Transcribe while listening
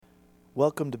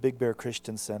Welcome to Big Bear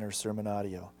Christian Center Sermon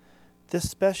Audio. This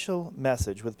special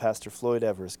message with Pastor Floyd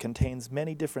Evers contains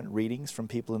many different readings from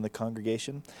people in the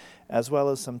congregation, as well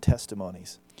as some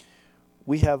testimonies.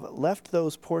 We have left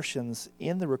those portions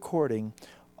in the recording,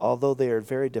 although they are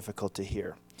very difficult to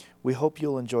hear. We hope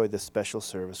you'll enjoy this special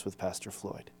service with Pastor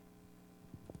Floyd.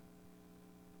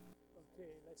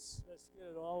 Okay, let's get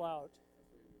it all out.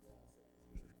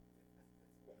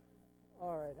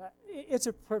 All right, it's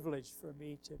a privilege for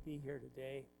me to be here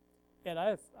today, and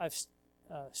I've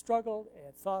struggled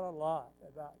and thought a lot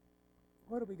about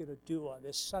what are we going to do on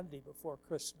this Sunday before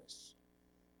Christmas.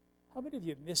 How many of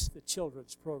you missed the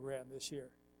children's program this year?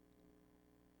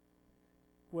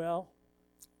 Well,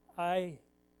 I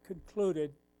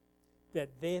concluded that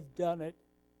they've done it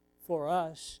for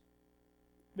us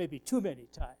maybe too many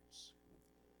times.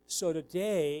 So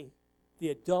today, the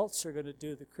adults are going to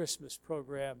do the Christmas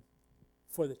program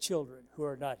for the children who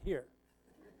are not here.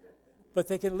 But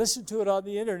they can listen to it on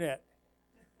the internet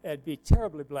and be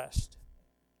terribly blessed.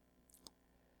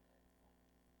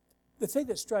 The thing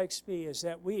that strikes me is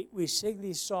that we sing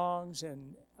these songs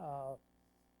and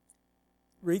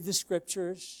read the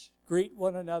scriptures, greet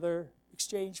one another,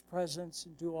 exchange presents,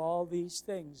 and do all these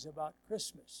things about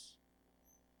Christmas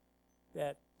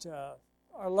that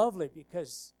are lovely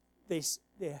because they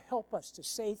help us to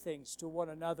say things to one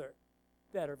another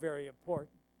that are very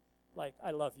important, like,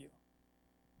 I love you.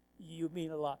 You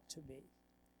mean a lot to me.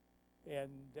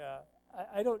 And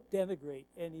I don't denigrate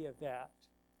any of that,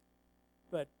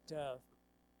 but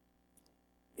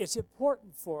it's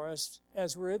important for us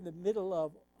as we're in the middle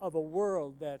of a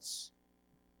world that's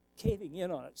caving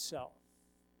in on itself.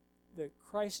 The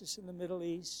crisis in the Middle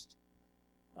East,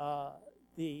 a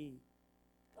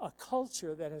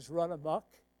culture that has run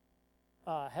amok,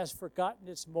 has forgotten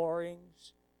its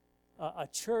moorings, a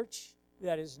church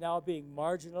that is now being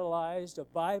marginalized, a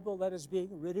Bible that is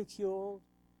being ridiculed.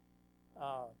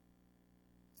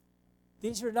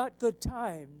 These are not good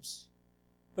times,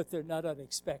 but they're not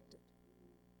unexpected.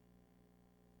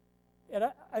 And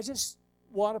I just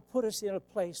want to put us in a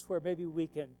place where maybe we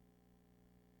can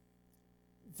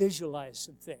visualize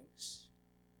some things.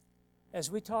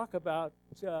 As we talk about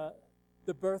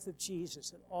the birth of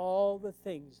Jesus and all the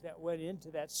things that went into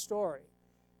that story,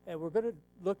 and we're going to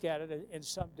look at it in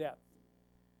some depth.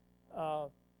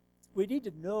 We need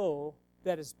to know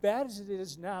that as bad as it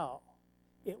is now,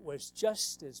 it was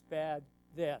just as bad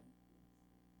then.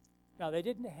 Now, they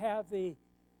didn't have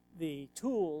the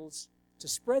tools to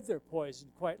spread their poison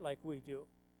quite like we do.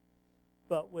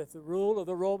 But with the rule of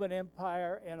the Roman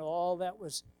Empire and all that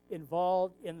was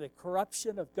involved in the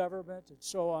corruption of government and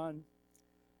so on,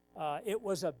 it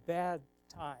was a bad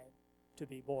time to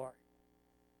be born.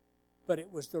 But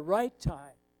it was the right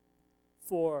time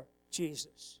for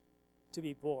Jesus to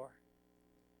be born.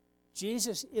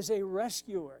 Jesus is a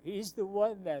rescuer. He's the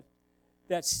one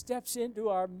that steps into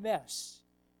our mess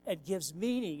and gives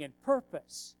meaning and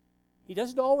purpose. He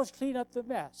doesn't always clean up the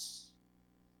mess,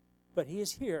 but he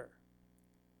is here.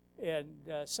 And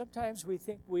sometimes we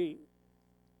think we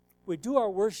do our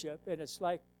worship, and it's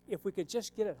like if we could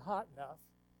just get it hot enough,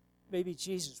 maybe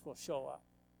Jesus will show up.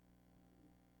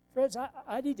 Friends,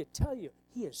 I need to tell you,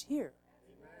 he is here.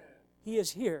 Amen. He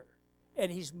is here, and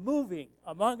he's moving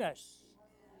among us.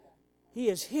 He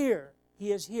is here.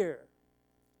 He is here.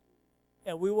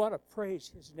 And we want to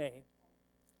praise his name.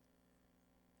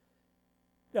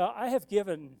 Now, I have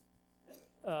given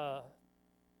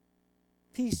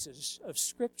pieces of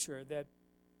Scripture that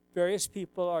various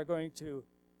people are going to,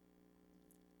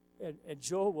 and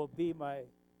Joe will be my,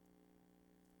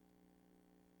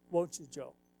 won't you,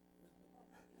 Joe?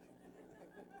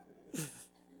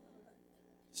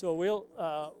 So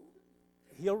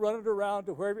he'll run it around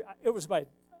to wherever. It was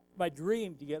my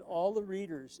dream to get all the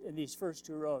readers in these first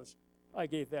two rows. I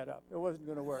gave that up. It wasn't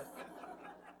going to work.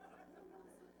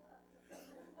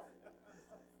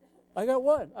 I got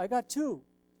one. I got two.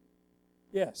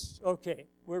 Yes. Okay.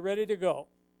 We're ready to go.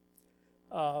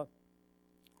 What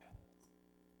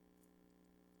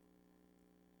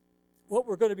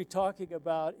we're going to be talking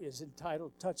about is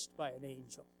entitled Touched by an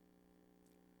Angel.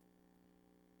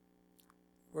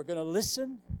 We're going to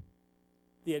listen.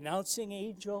 The announcing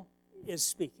angel is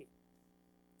speaking.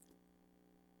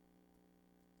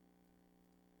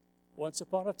 Once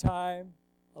upon a time,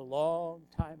 a long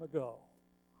time ago,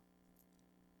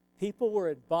 people were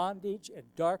in bondage and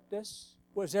darkness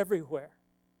was everywhere.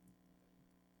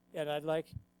 And I'd like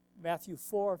Matthew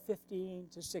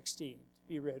 4:15 to 16 to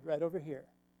be read right over here.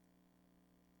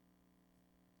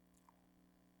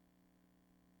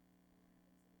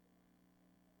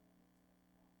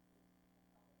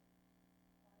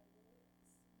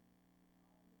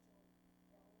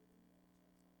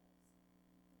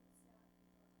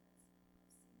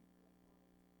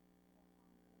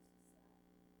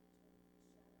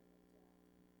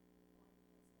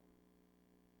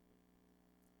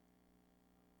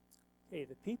 Hey,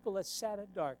 the people that sat in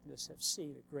darkness have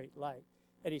seen a great light.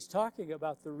 And he's talking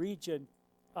about the region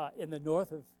in the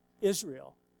north of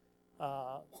Israel,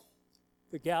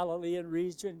 the Galilean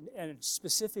region, and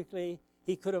specifically,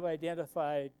 he could have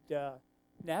identified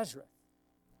Nazareth.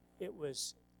 It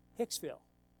was Hicksville.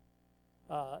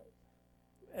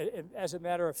 As a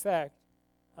matter of fact,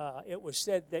 it was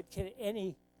said that can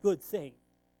any good thing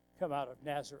come out of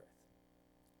Nazareth?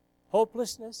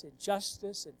 Hopelessness,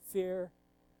 injustice, and fear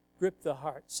gripped the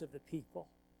hearts of the people.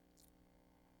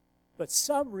 But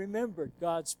some remembered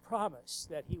God's promise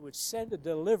that he would send a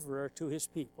deliverer to his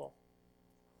people.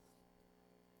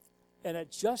 And at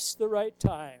just the right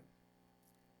time,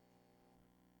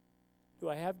 do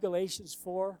I have Galatians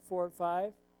 4 and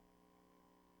 5?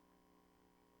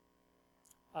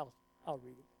 I'll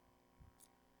read it.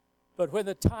 But when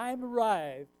the time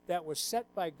arrived that was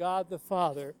set by God the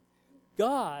Father,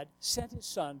 God sent his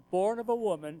Son, born of a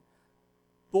woman,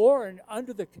 born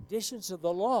under the conditions of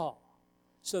the law,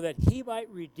 so that he might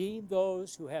redeem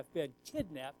those who have been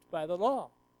kidnapped by the law.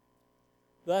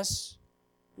 Thus,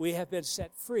 we have been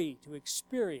set free to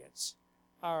experience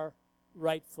our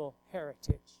rightful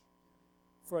heritage.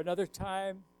 For another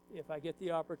time, if I get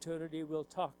the opportunity, we'll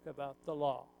talk about the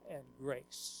law and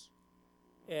grace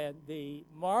and the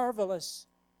marvelous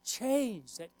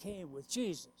change that came with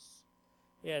Jesus.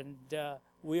 And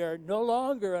we are no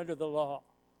longer under the law.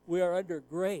 We are under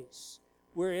grace.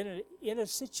 We're in a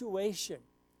situation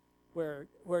where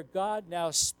God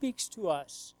now speaks to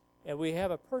us and we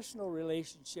have a personal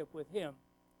relationship with him.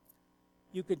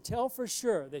 You can tell for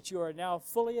sure that you are now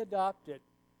fully adopted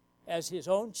as his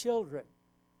own children.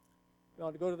 You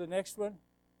want to go to the next one?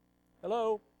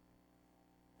 Hello?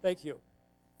 Thank you.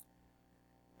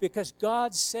 Because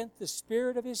God sent the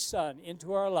Spirit of his Son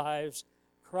into our lives,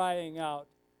 crying out,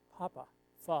 Papa,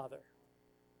 Father.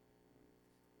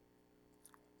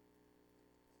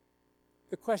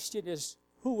 The question is,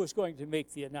 who was going to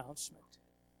make the announcement?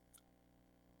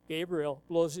 Gabriel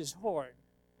blows his horn.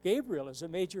 Gabriel is a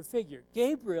major figure.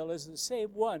 Gabriel is the same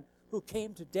one who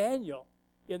came to Daniel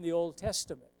in the Old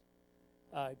Testament.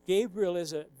 Gabriel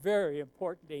is a very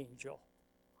important angel.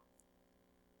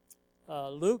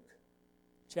 Luke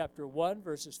chapter 1,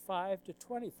 verses 5 to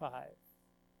 25.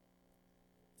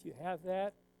 If you have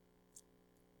that.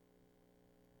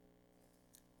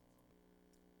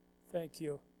 Thank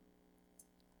you.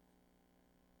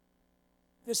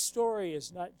 This story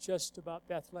is not just about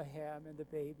Bethlehem and the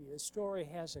baby. The story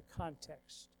has a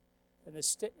context.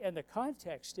 And the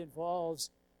context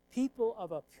involves people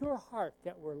of a pure heart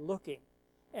that were looking,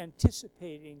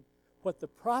 anticipating what the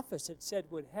prophets had said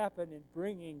would happen in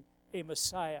bringing a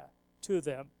Messiah to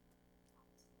them.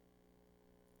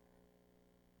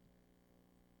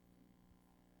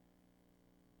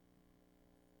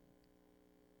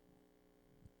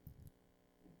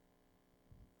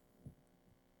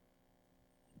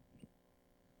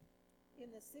 In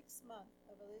the 6th month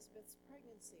of Elizabeth's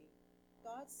pregnancy,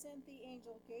 God sent the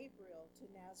angel Gabriel to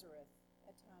Nazareth,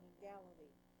 a town in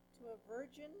Galilee, to a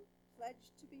virgin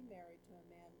pledged to be married to a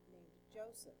man named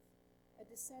Joseph, a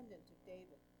descendant of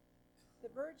David. The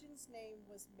virgin's name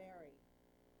was Mary.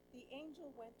 The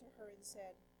angel went to her and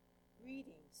said,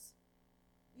 "Greetings.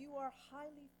 You are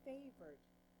highly favored.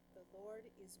 The Lord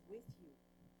is with you."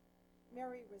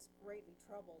 Mary was greatly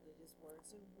troubled at his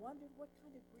words and wondered what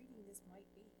kind of greeting this might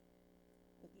be.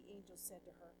 But the angel said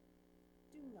to her,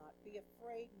 "Do not be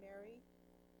afraid, Mary.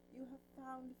 You have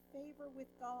found favor with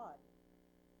God.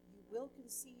 You will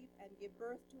conceive and give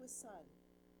birth to a son.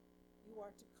 You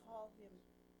are to call him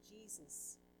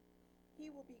Jesus.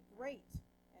 He will be great,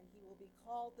 and he will be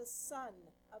called the Son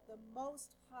of the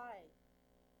Most High.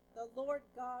 The Lord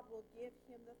God will give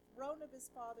him the throne of his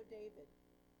father David,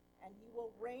 and he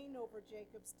will reign over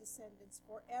Jacob's descendants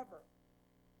forever.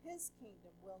 His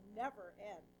kingdom will never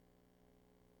end."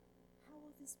 "How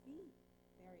will this be?"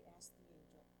 Mary asked the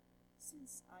angel,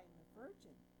 "since I am a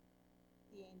virgin?"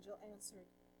 The angel answered,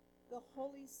 "The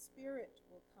Holy Spirit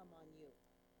will come on you,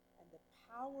 and the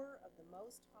power of the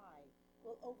Most High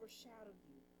will overshadow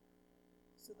you.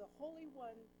 So the Holy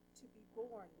One to be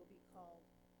born will be called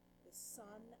the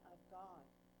Son of God.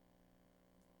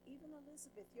 Even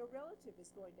Elizabeth, your relative,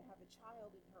 is going to have a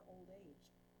child in her old age,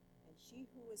 and she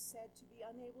who is said to be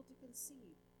unable to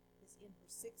conceive is in her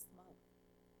 6th month.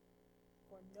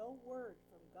 For no word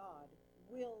from God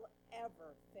will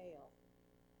ever fail."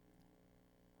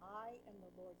 "I am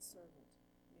the Lord's servant,"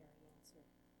 Mary answered.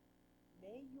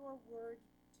 "May your word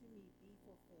to me be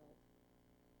fulfilled."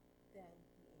 Then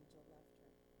the angel left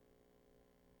her.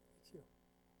 Thank you.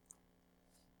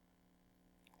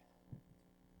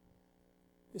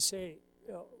 You say,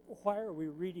 why are we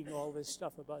reading all this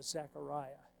stuff about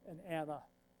Zechariah and Anna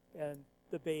and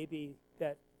the baby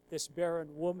that this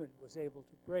barren woman was able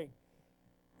to bring?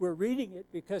 We're reading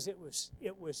it because it was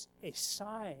a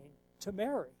sign to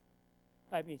Mary.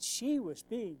 I mean, she was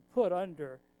being put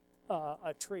under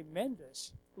a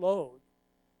tremendous load.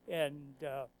 And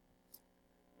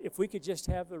if we could just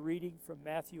have the reading from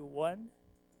Matthew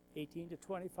 1:18 to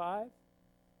 25.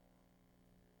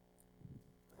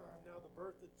 Now the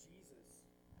birth of Jesus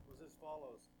was as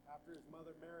follows. After his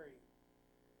mother Mary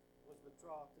was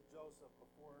betrothed to Joseph,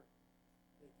 before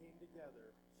they came together,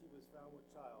 she was found with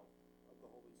child of the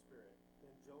Holy Spirit.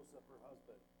 Then Joseph, her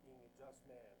husband, being a just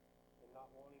man, and not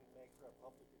wanting to make her a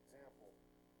public example,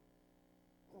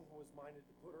 was minded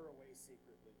to put her away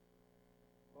secretly.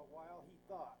 But while he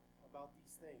thought about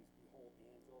these things, behold, the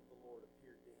angel of the Lord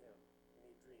appeared to him in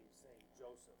a dream, saying,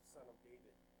 Joseph, son of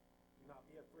David, do not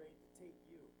be afraid to take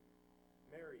you,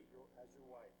 Mary, as your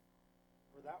wife.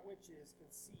 For that which is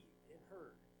conceived in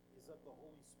her is of the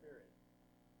Holy Spirit.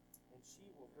 And she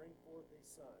will bring forth a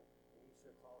son, and he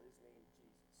shall call his name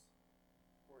Jesus.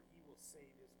 For he will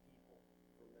save his people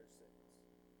from their sins.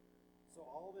 So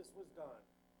all this was done,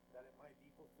 that it might be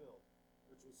fulfilled,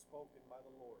 which was spoken by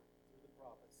the Lord through the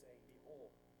prophet, saying,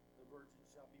 Behold, the virgin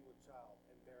shall be with child,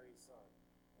 and bear a son,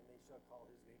 and they shall call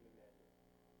his name Emmanuel,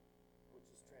 which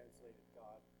is translated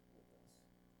God with us.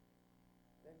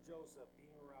 Then Joseph,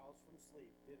 being aroused from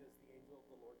sleep, did as the angel of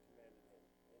the Lord commanded him,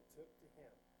 and took to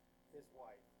him his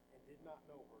wife, and did not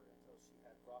know her until she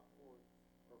had brought forth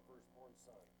her firstborn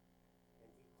son, and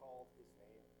he called his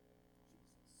name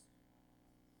Jesus.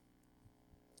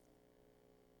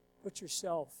 Put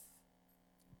yourself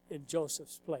in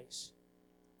Joseph's place.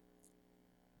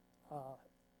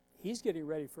 He's getting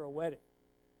ready for a wedding.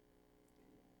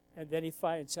 And then he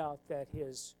finds out that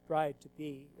his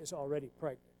bride-to-be is already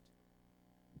pregnant.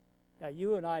 Now,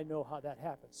 you and I know how that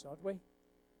happens, don't we?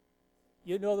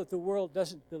 You know that the world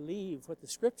doesn't believe what the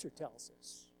Scripture tells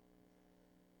us.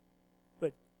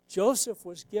 But Joseph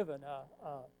was given a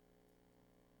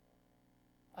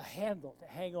handle to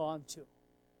hang on to.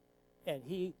 And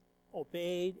he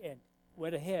obeyed and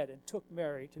went ahead and took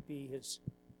Mary to be his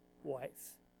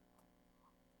wife.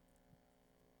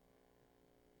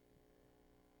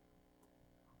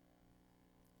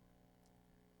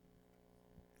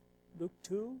 Luke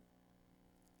 2,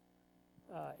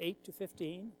 8 to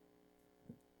 15.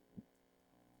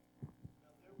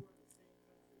 Now there were in the same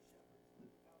country shepherds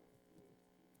living out in the fields,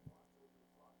 keeping watch over the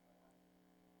flock by night.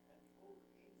 And behold,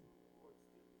 the angel of the Lord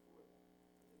stood before them,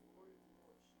 and the glory of the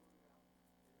Lord shone around them,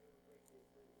 and they were greatly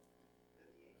afraid.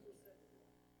 Then the angel said to them,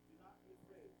 Do not be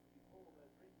afraid, behold, I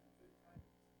bring you good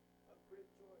tidings of great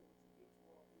joy, which will be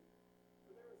to all people.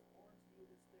 For there is born to you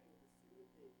this day in the city of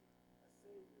David a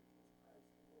Savior, who is Christ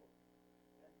the Lord.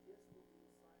 And this will be a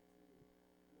sign to you.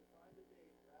 You will find the babe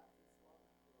wrapped in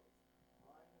swaddling clothes,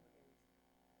 lying in a manger.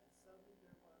 And suddenly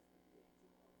there was with the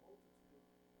angel a multitude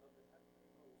of the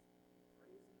heavenly host,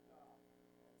 praising God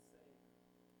and saying,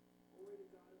 Glory to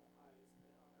God in the highest, and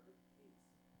on earth peace,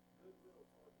 goodwill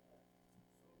toward men.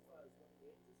 So it was when the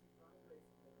angels who brought grace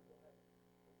from heaven to heaven,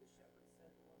 that the shepherds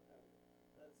said to one another,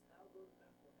 Let us now go to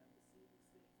Bethlehem to see these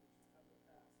things which have come to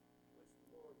pass, which the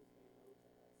Lord has made known to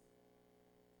us.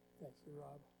 Thank you,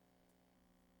 Rob.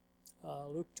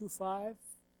 Luke 2:5.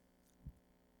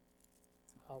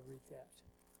 I'll read that.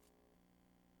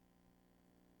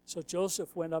 So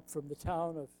Joseph went up from the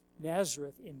town of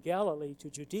Nazareth in Galilee to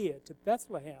Judea, to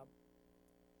Bethlehem,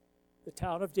 the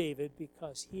town of David,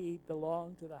 because he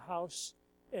belonged to the house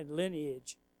and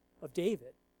lineage of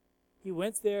David. He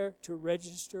went there to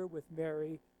register with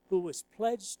Mary, who was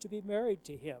pledged to be married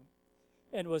to him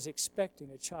and was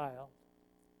expecting a child.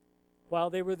 While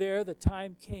they were there, the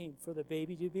time came for the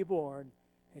baby to be born,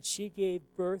 and she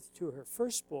gave birth to her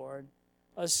firstborn,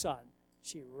 a son.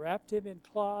 She wrapped him in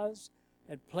cloths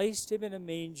and placed him in a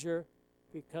manger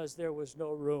because there was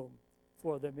no room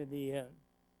for them in the inn.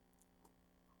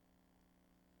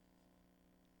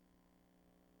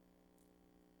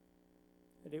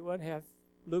 Anyone have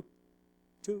Luke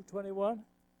 2:21?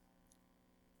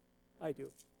 I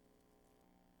do.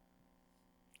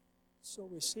 So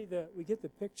we get the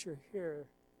picture here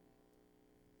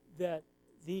that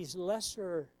these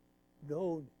lesser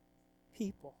known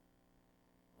people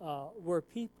were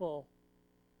people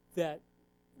that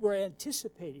were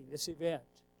anticipating this event.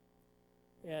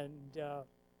 And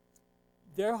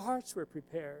their hearts were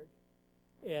prepared,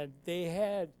 and they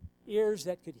had ears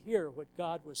that could hear what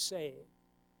God was saying.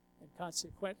 And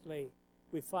consequently,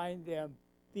 we find them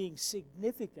being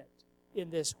significant in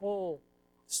this whole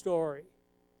story.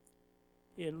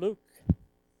 In Luke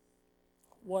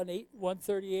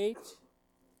 1:38,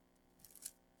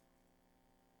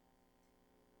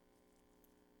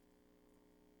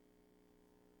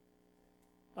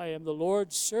 I am the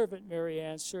Lord's servant, Mary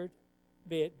answered.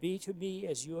 May it be to me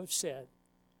as you have said.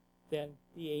 Then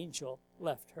the angel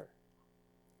left her.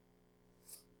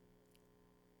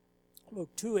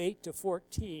 Luke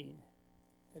 2:8-14.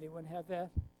 Anyone have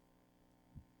that?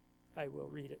 I will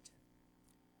read it.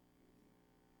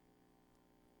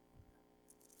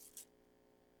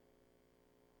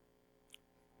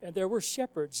 And there were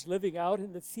shepherds living out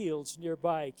in the fields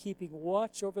nearby, keeping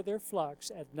watch over their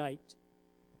flocks at night.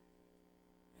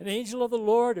 An angel of the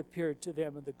Lord appeared to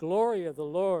them, and the glory of the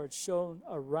Lord shone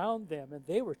around them, and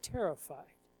they were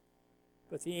terrified.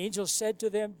 But the angel said to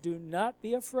them, "Do not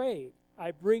be afraid.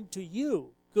 I bring to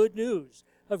you good news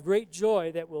of great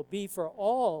joy that will be for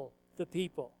all the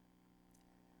people.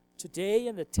 Today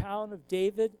in the town of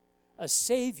David, a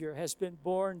Savior has been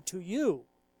born to you.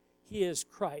 He is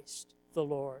Christ the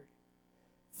Lord.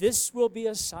 This will be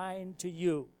a sign to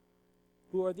you."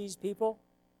 Who are these people?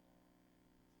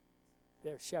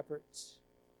 They're shepherds.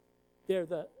 They're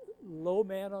the low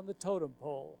man on the totem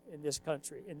pole in this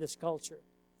country, in this culture.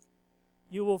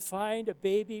 "You will find a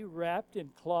baby wrapped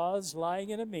in cloths lying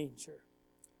in a manger."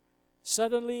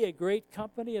 Suddenly a great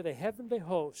company of the heavenly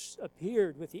hosts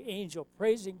appeared with the angel,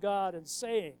 praising God and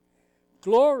saying,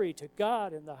 "Glory to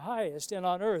God in the highest, and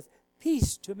on earth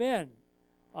peace to men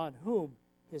on whom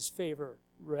his favor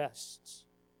rests."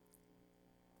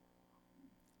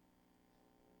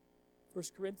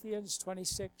 1 Corinthians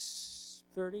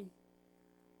 26:30.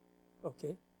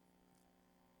 Okay.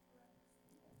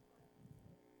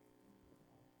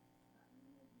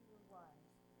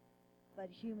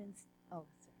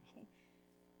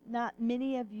 Not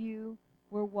many of you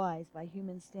were wise by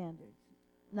human standards.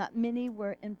 Not many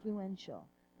were influential.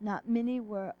 Not many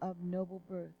were of noble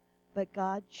birth. But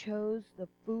God chose the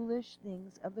foolish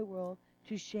things of the world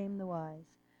to shame the wise.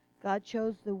 God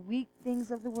chose the weak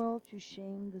things of the world to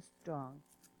shame the strong.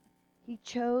 He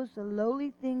chose the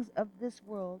lowly things of this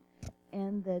world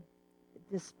and the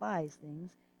despised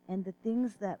things and the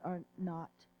things that are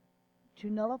not, to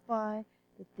nullify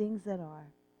the things that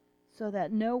are, so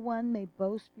that no one may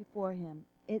boast before him.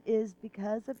 It is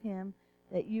because of him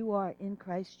that you are in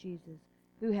Christ Jesus,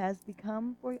 who has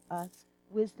become for us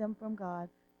wisdom from God,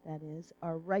 that is,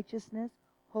 our righteousness,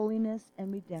 holiness,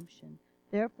 and redemption.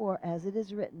 Therefore, as it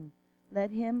is written,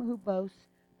 let him who boasts,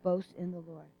 boast in the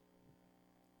Lord.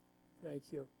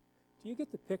 Thank you. Do you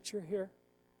get the picture here?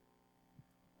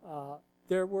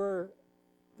 There were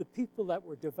the people that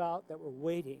were devout, that were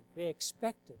waiting. They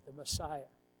expected the Messiah.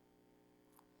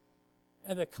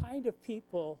 And the kind of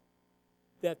people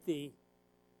that the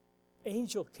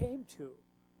angel came to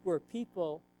were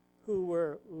people who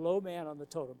were low man on the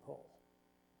totem pole.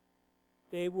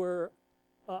 They were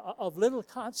of little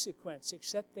consequence,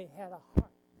 except they had a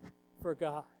heart for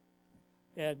God.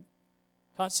 And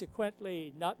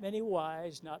consequently, not many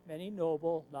wise, not many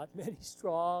noble, not many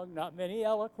strong, not many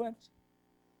eloquent,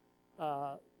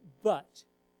 but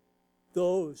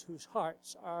those whose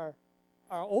hearts are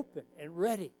open and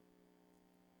ready.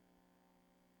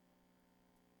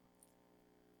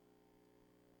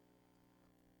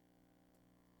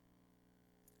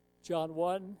 John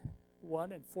 1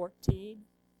 and 14.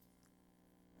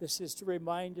 This is to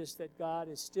remind us that God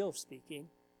is still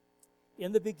speaking.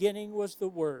 In the beginning was the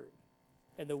Word,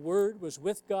 and the Word was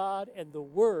with God, and the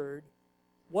Word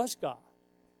was God.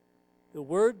 The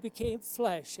Word became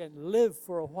flesh and lived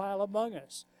for a while among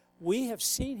us. We have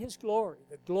seen his glory,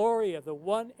 the glory of the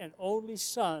one and only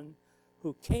Son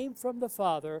who came from the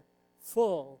Father,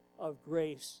 full of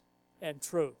grace and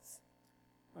truth.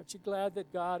 Aren't you glad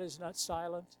that God is not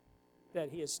silent,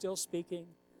 that he is still speaking?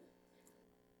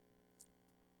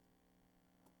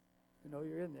 I know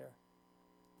you're in there.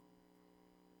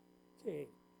 Okay.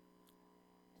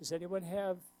 Does anyone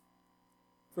have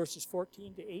verses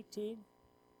 14 to 18?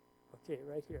 Okay,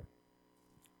 right here.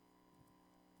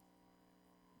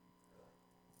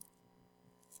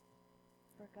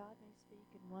 For God may speak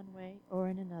in one way or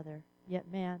in another,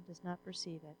 yet man does not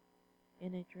perceive it.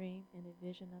 In a dream, in a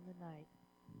vision of the night,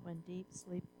 when deep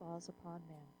sleep falls upon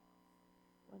men,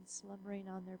 when slumbering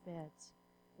on their beds,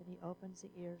 then he opens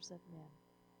the ears of men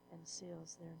and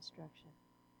seals their instruction,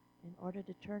 in order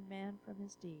to turn man from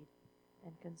his deed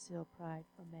and conceal pride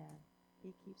from man.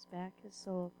 He keeps back his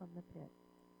soul from the pit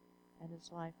and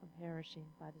his life from perishing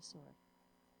by the sword.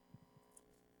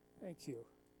 Thank you.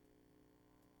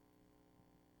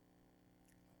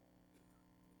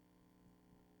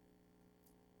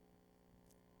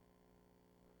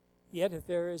 Yet if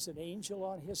there is an angel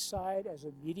on his side as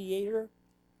a mediator,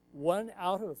 one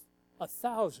out of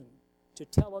 1,000 to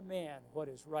tell a man what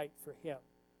is right for him.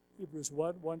 Hebrews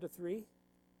 1:1-3. Long ago,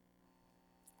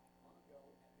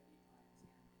 at many times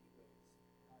and many ways,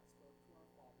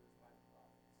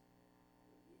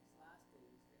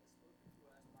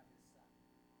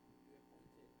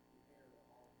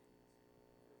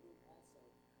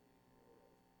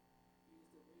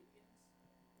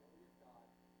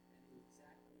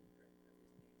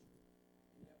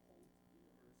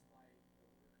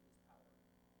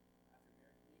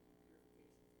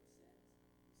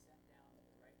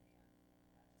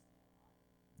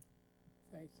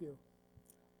 Thank you.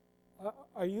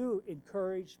 Are you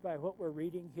encouraged by what we're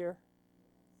reading here?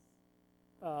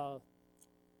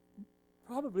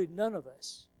 Probably none of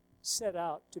us set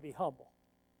out to be humble.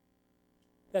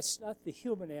 That's not the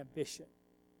human ambition.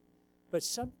 But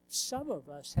some of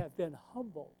us have been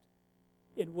humbled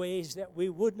in ways that we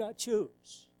would not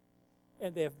choose.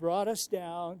 And they have brought us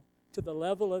down to the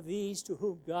level of these to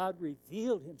whom God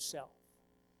revealed himself.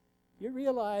 You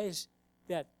realize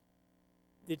that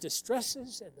the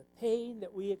distresses and the pain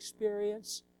that we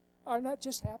experience are not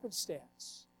just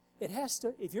happenstance. It has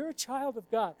to, if you're a child of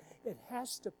God, it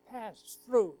has to pass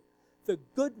through the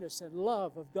goodness and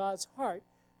love of God's heart,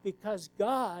 because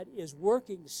God is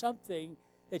working something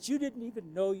that you didn't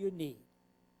even know you need.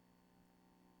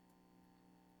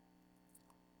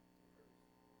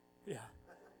 Yeah.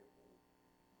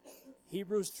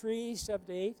 Hebrews 3, 7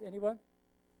 to 8, anyone?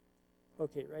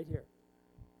 Okay, right here.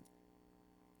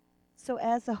 So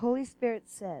as the Holy Spirit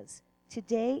says,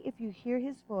 today if you hear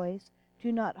his voice,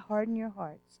 do not harden your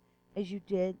hearts as you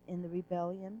did in the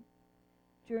rebellion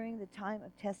during the time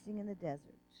of testing in the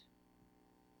desert.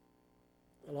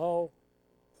 Hello?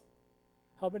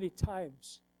 How many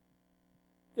times?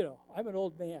 You know, I'm an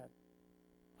old man.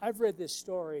 I've read this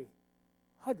story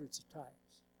hundreds of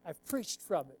times. I've preached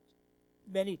from it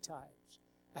many times.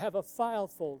 I have a file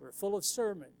folder full of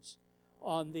sermons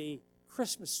on the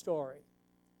Christmas story.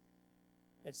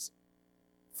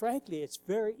 Frankly, it's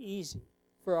very easy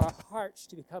for our hearts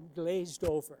to become glazed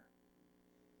over.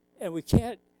 And we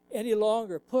can't any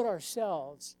longer put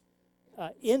ourselves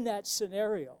in that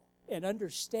scenario and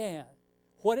understand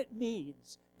what it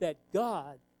means that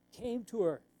God came to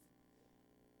earth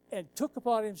and took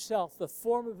upon himself the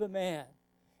form of a man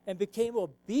and became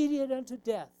obedient unto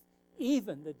death,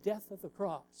 even the death of the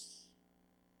cross.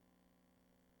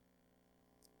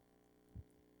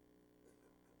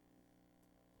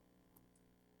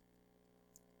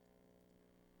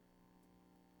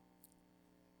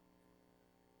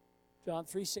 John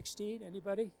 3:16,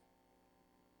 anybody?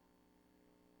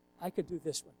 I could do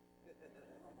this one.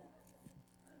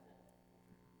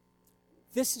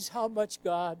 This is how much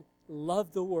God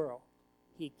loved the world.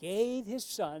 He gave his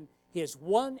son, his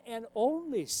one and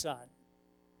only son.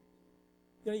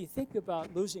 You know, you think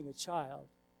about losing a child,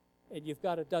 and you've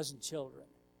got a dozen children.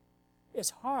 It's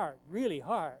hard, really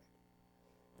hard.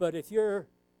 But if you're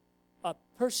a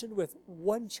person with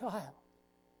one child,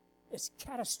 it's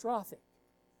catastrophic.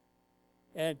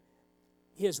 And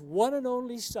his one and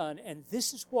only son, and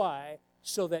this is why,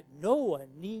 so that no one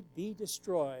need be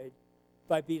destroyed,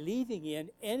 by believing in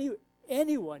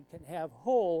anyone can have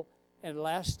whole and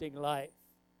lasting life.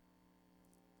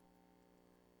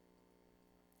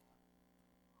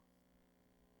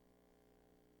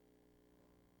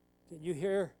 Can you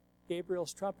hear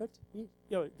Gabriel's trumpet?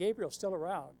 Gabriel's still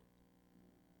around.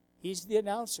 He's the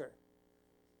announcer,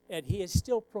 and he is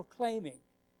still proclaiming.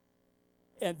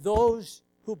 And those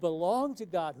who belong to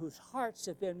God, whose hearts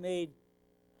have been made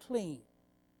clean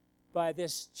by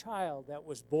this child that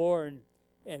was born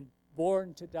and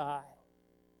born to die.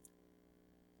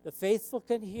 The faithful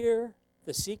can hear,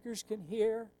 the seekers can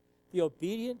hear, the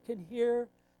obedient can hear,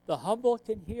 the humble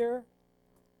can hear.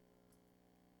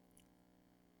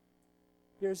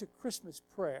 Here's a Christmas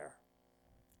prayer.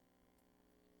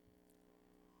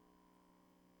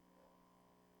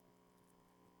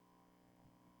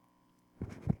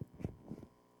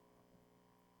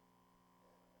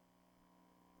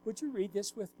 Would you read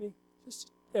this with me?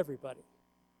 Just everybody.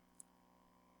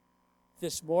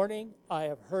 This morning I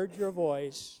have heard your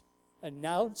voice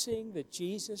announcing that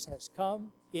Jesus has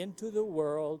come into the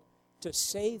world to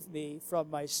save me from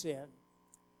my sin.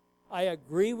 I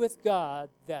agree with God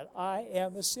that I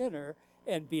am a sinner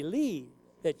and believe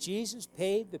that Jesus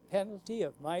paid the penalty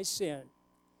of my sin.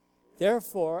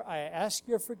 Therefore, I ask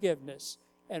your forgiveness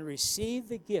and receive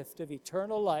the gift of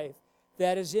eternal life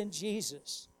that is in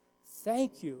Jesus.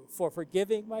 Thank you for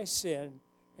forgiving my sin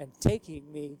and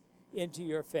taking me into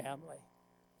your family.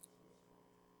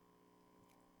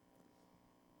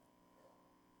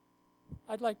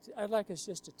 I'd like us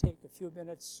just to take a few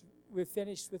minutes. We're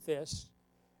finished with this,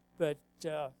 but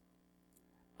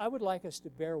I would like us to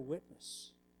bear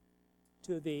witness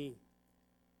to the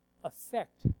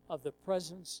effect of the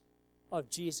presence of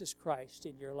Jesus Christ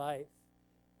in your life.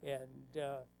 And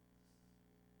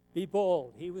be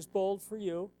bold. He was bold for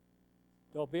you.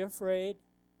 Don't be afraid.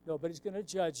 Nobody's going to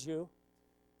judge you.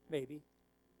 Maybe.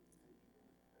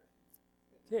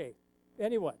 Okay.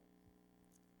 Anyone?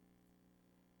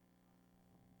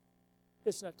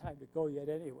 It's not time to go yet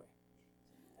anyway.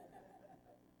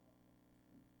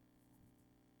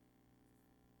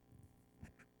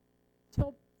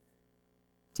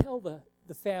 Tell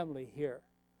the family here.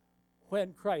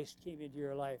 When Christ came into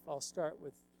your life, I'll start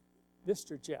with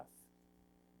Mr. Jeff.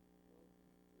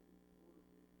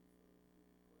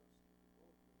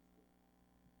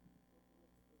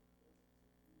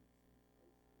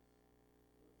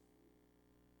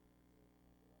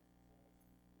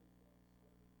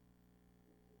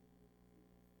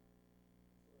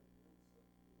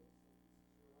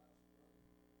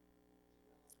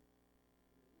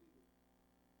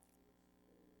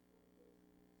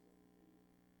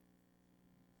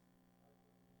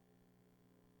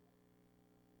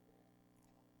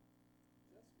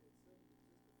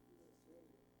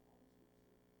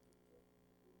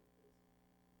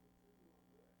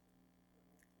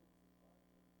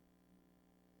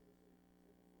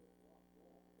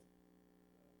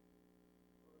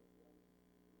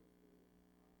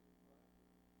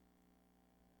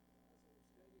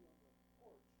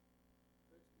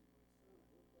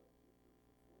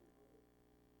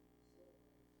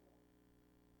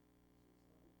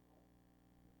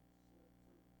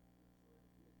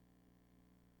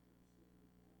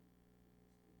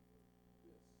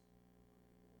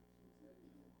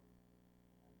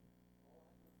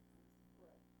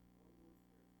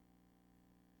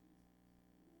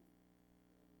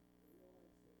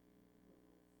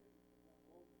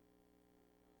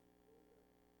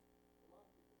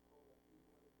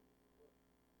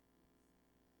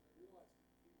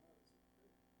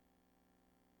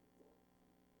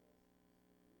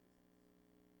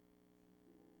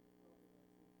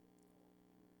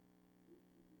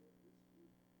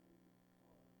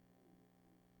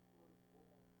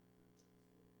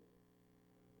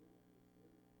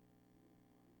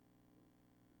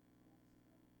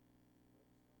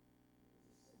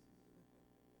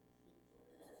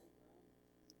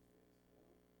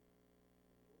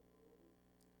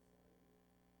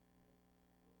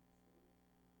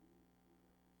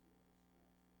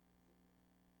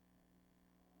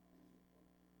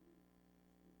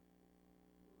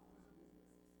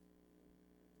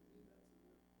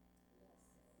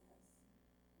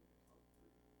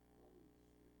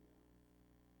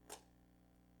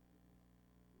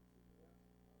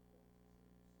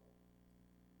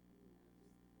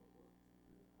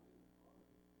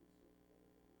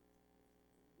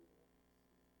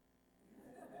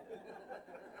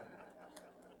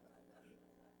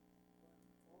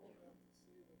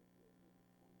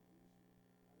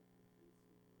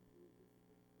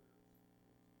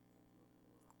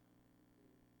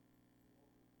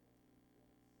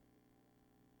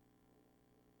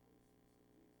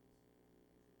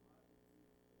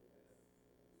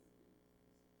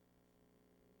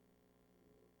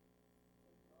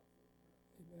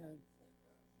 Amen.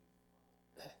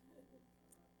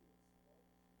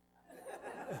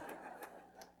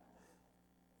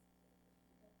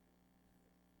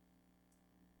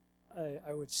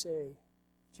 I would say,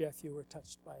 Jeff, you were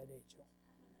touched by an angel.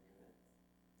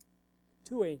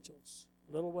 Two angels,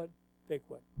 little one, big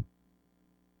one.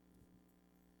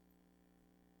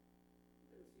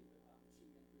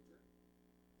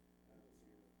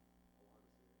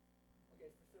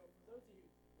 Okay, so for those of you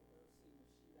who have ever seen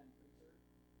the She Then Preacher,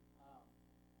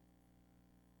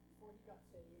 before he got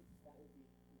saved, that would be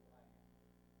who I am.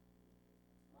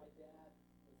 My dad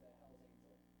was a Hell's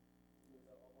Angel. He was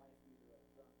a wife beater, a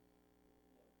drunk,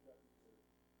 drug user,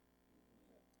 you name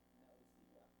it. And that was the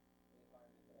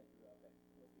environment that I grew up in.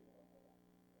 Most people don't know that.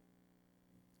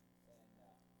 And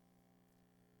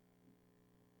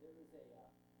there was a,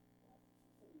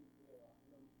 so we were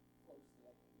really close to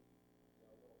like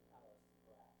a little palace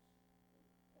crash.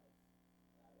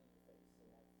 Kind of in your face. So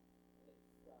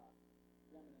that's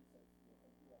remnants of from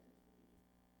who I used to be.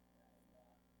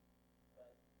 And,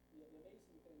 but the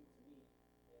amazing thing to me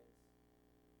is,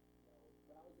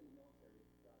 when I was in the military,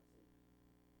 God saved me.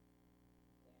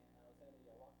 And I was at a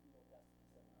Walking Old Testament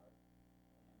seminar,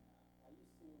 and I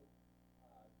used to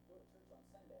go to church on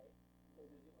Sunday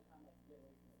because it was the only time I could get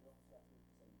away from the drill instructors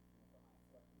and from my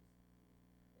instructors.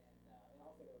 And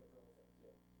also there were girls there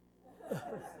too.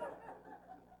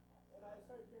 And I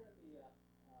started hearing the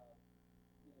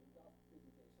gospel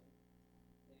presentation,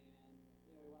 and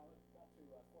when I got to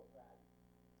Fort Bragg,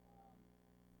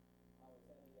 I was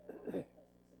at a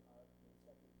Testament seminar. The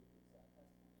instructor gave his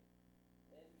testimony,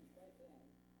 and right then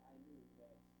I knew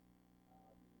that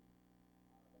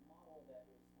the model that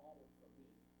was modeled for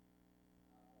me,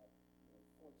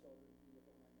 4 children, 3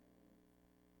 different women,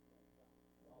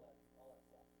 and all that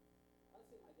stuff. I'd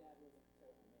say my dad wasn't a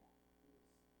terrible man. He was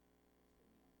a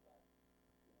man, but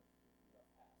from the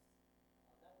past.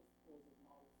 That was his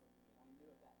model for me, and I knew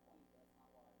at that point that's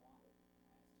not what I wanted.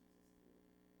 I asked Jesus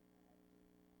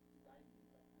to guide me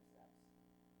in my steps.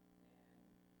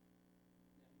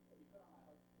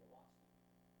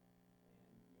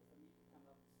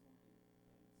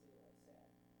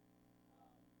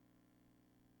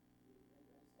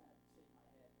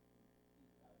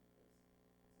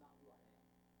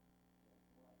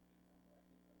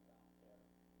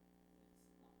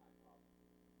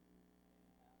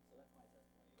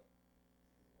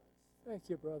 Thank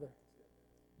you, brother.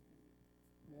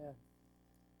 Man.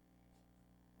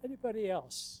 Anybody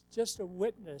else? Just a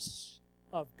witness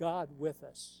of God with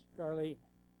us. Darlene.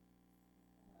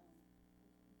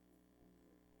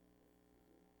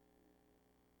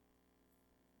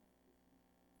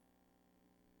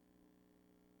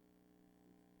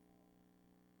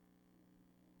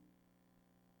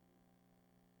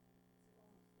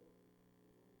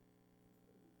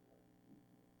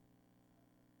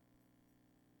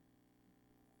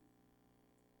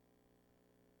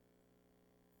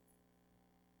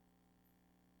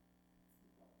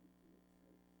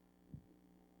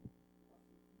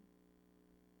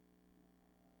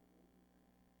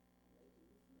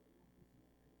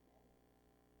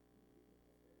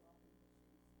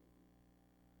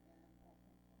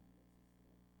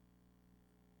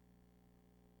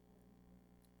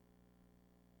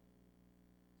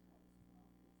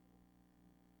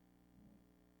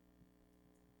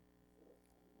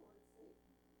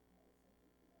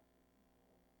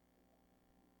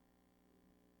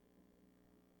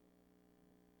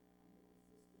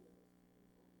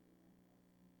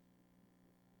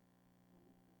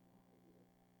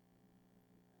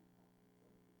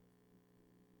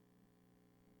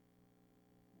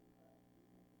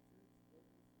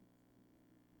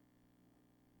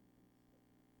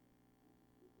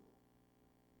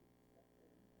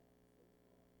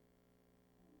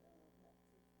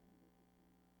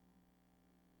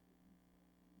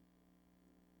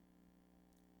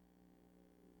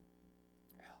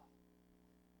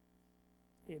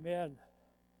 Amen.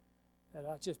 And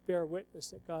I'll just bear witness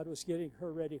that God was getting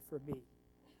her ready for me.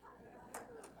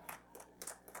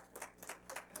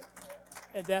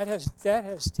 And that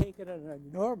has taken an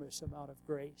enormous amount of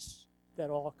grace that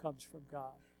all comes from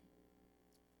God.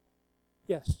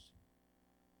 Yes.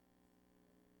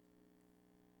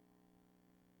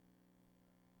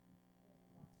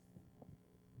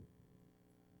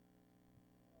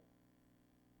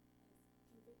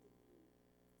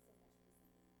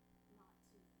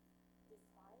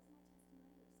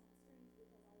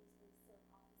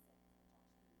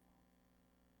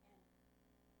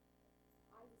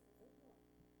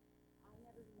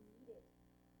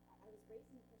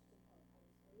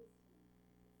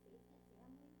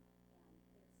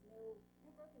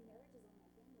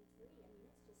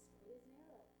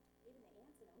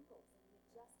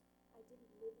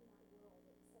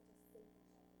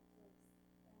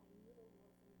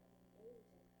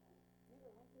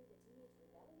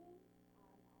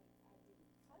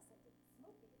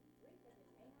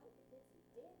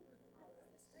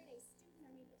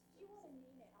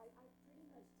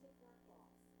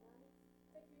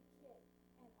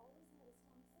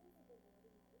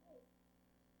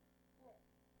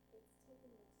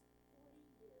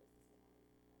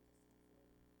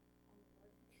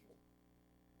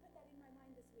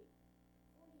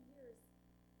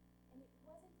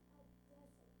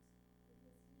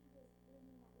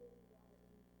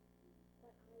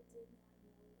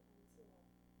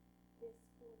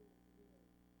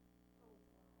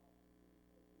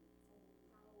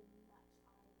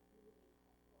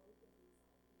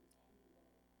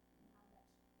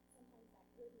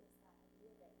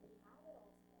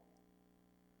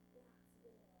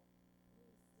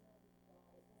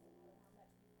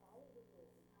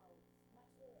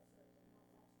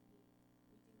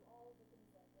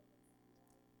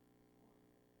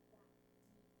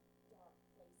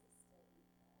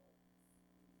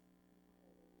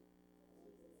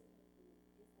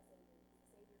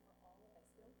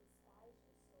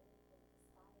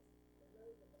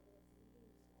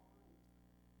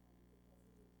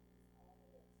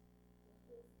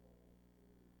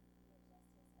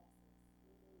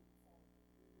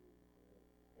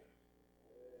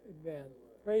 Amen.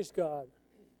 Praise God.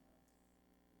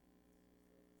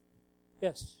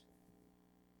 Yes.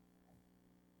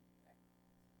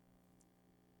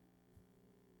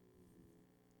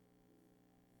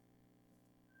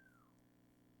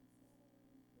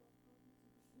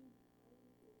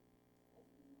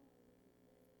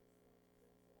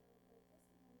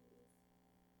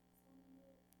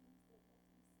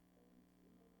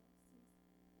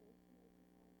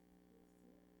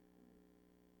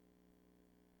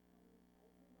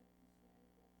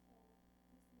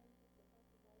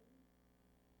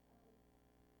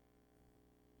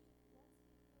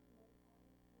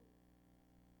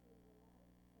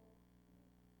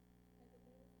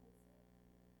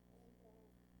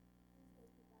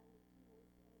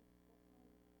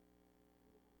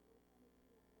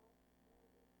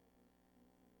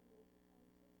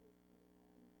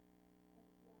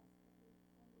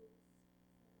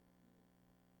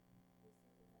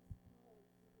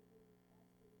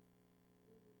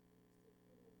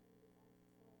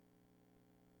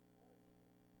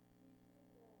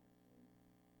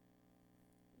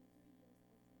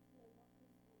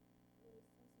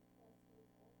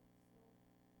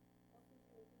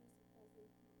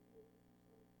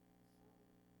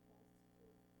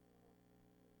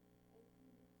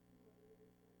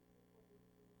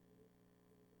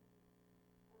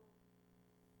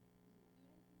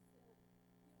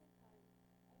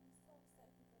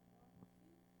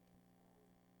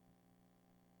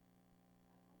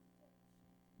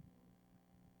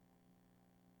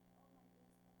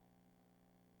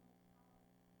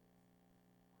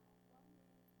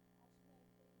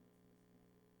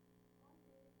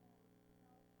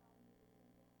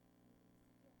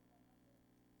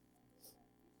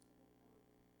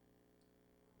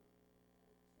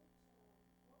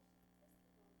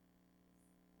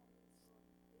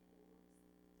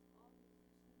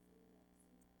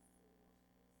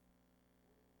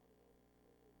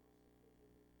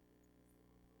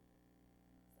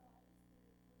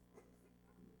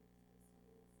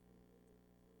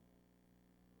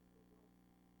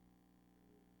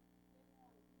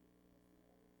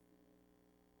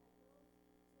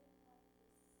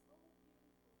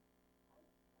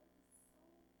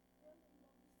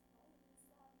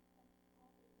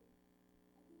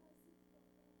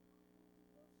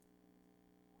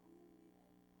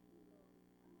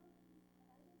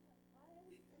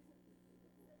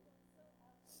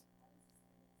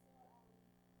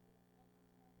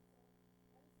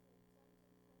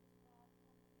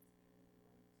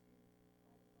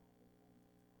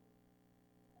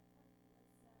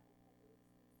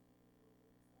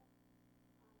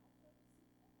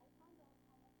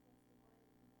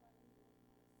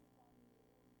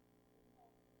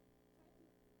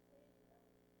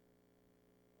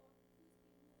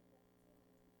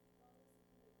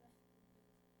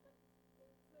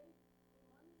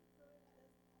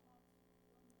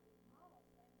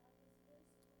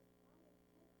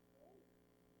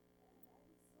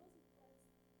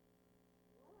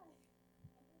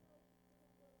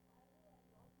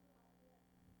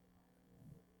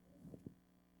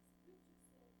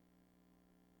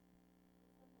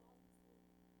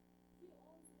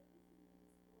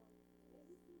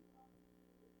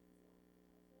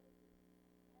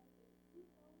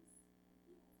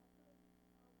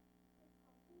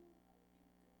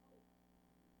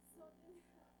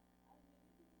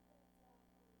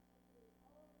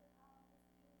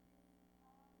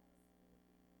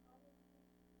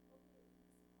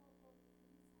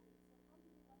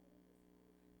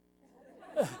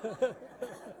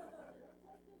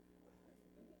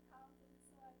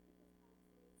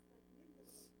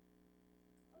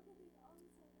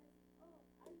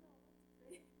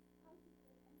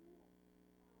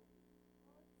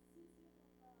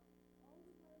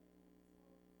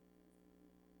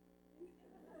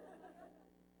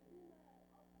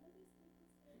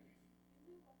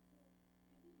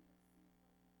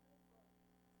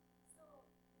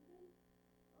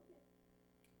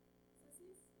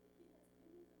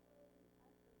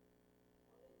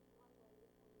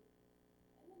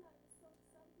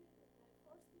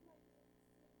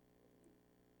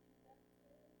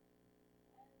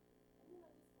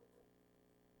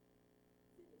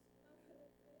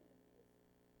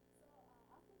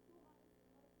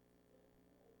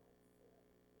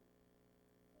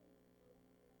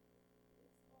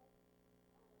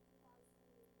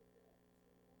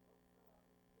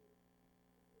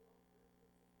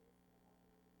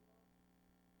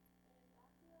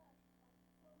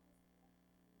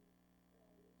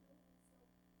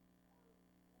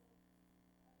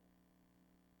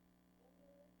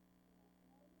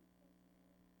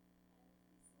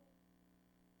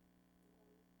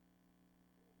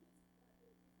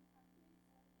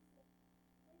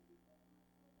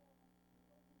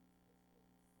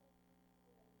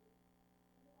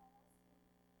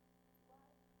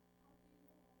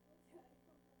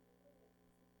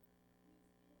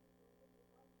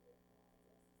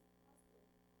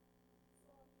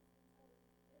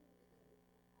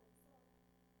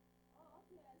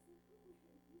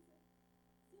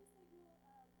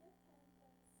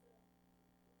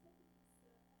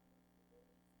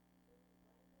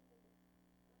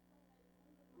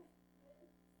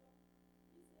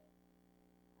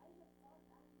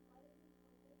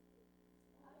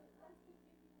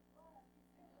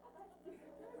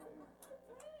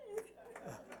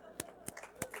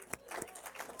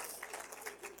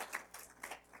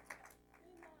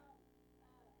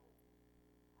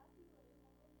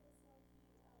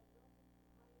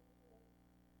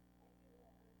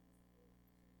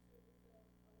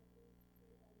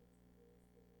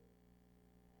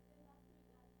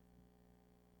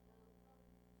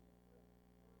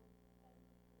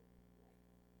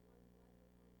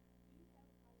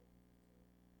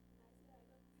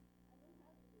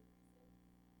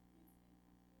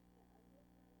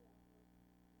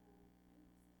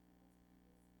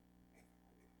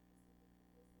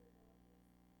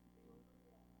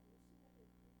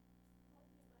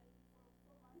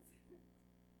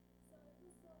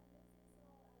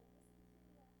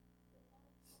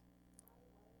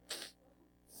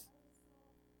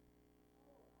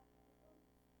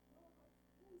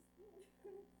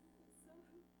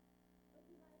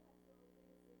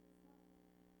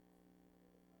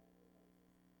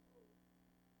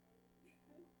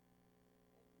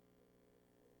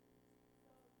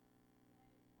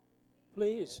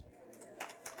 Please.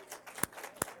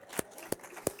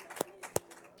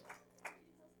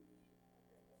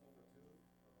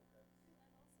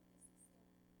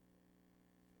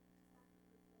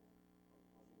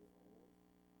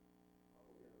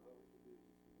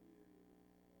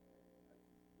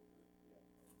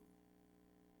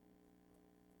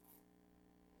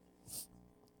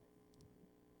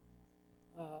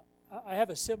 I have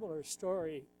a similar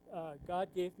story. God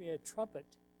gave me a trumpet,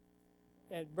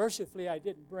 and mercifully I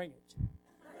didn't bring it.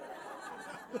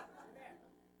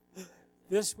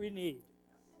 This we need.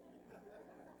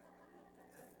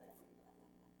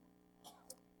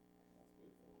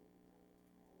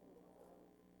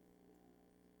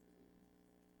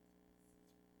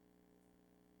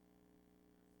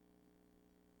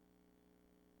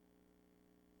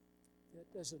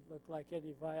 That doesn't look like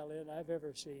any violin I've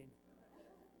ever seen.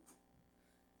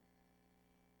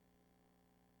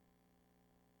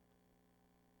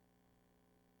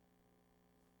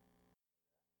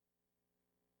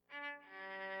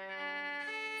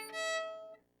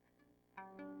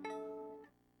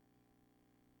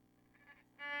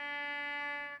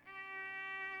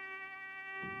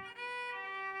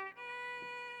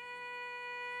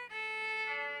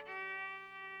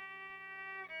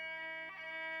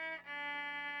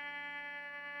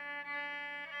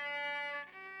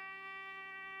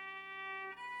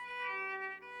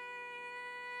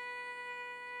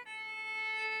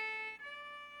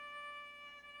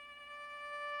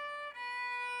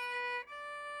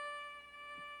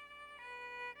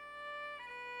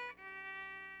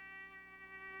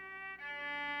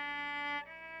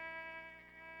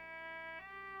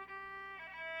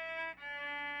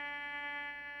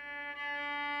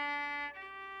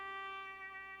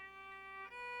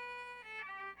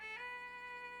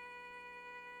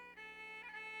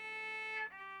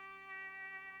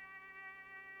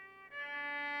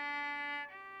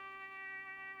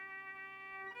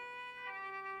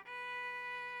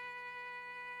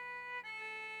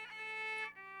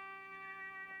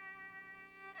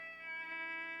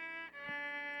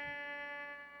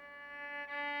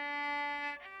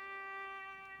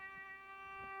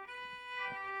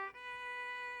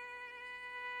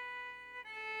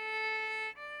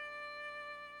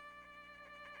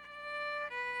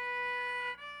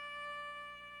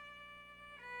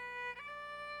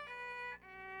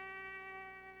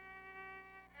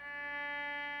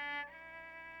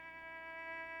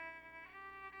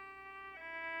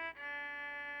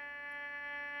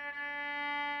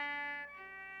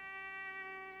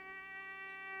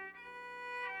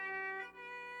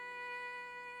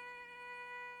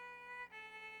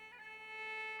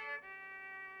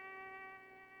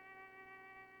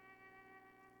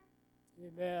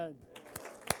 Amen.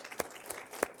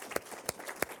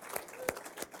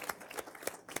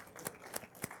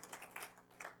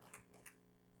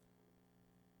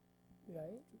 May I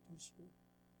introduce you?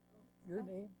 Your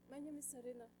name? My name is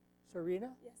Serena.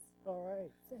 Serena? Yes. All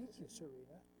right. Thank you,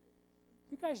 Serena.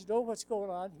 You guys know what's going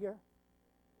on here?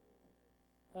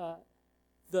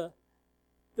 The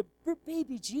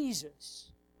baby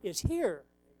Jesus is here.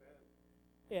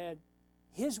 And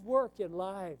his work in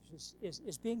lives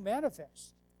is being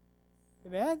manifest.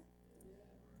 Amen?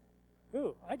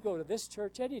 Ooh, I'd go to this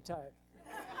church anytime.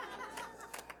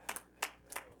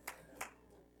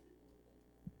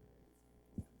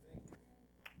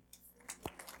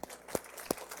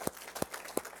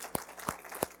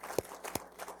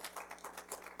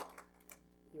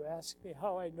 You ask me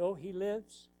how I know he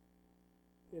lives?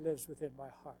 He lives within my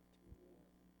heart.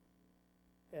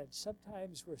 And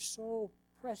sometimes we're so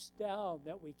pressed down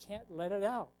that we can't let it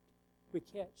out. We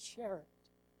can't share it.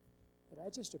 And I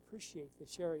just appreciate the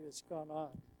sharing that's gone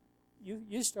on.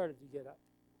 You started to get up.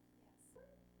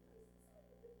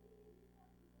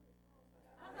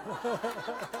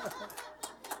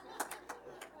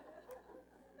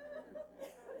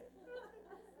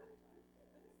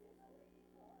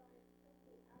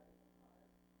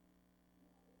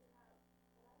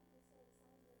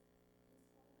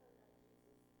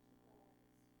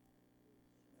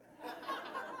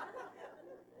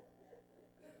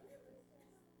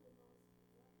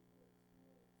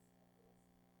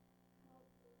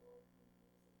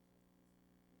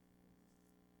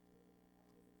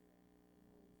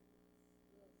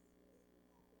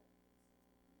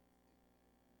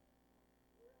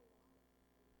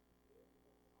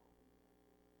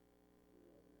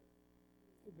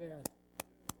 Amen.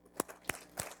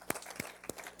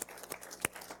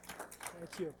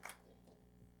 Thank you.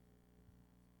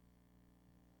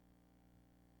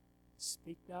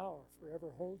 Speak now or forever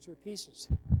hold your peaces.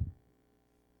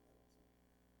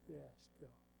 Yes, go.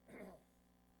 You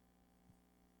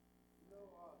know,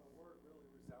 the word really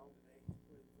resounded today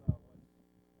with what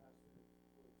Pastor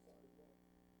Floyd started with.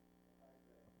 I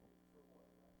turmoil, we forget that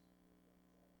often.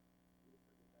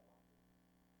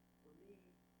 For me,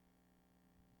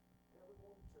 never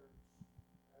going to church,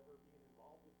 ever being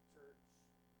involved with church,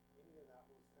 any of that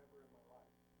was never in my life.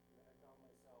 And then I found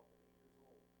myself at 8 years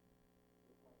old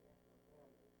with my aunt and my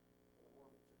family in a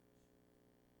Mormon church.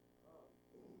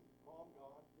 Mom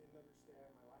gone, didn't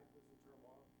understand, my life was in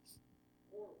turmoil.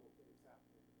 Horrible things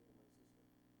happening to me and my sister.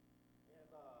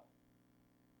 And I'll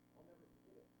never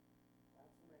forget it.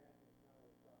 That's when I had an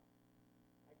encounter with God.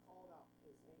 I called out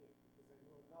his name because I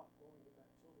knew enough going to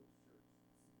that children's church to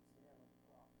see his man on the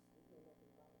cross. Didn't know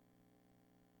nothing about it.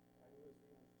 I knew his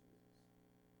name was Jesus.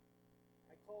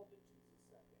 I called to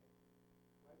Jesus that day,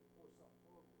 right before something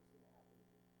horrible was going to happen to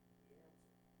me. He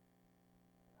answered.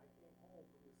 And I came home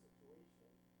from the situation,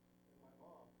 and my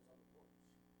mom was on the porch.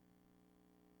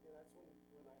 And that's when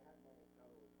I had my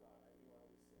encounter with God. I knew I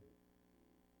was saved.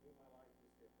 I knew my life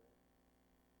was different.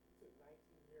 It took 19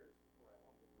 years before I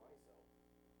humbled myself to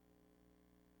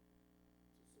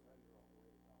surrender all the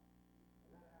way to God.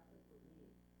 And that happened for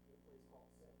me in a place called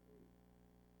Set Free.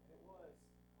 And it was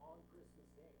on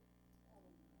Christmas Day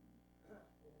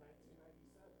in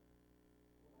 1997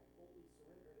 when I fully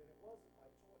surrendered, and it wasn't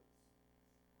by choice.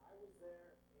 I was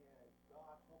there and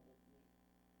God humbled me.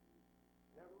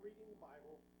 Never reading the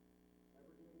Bible,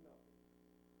 never doing nothing.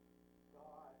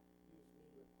 God used me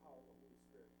with the power of the Holy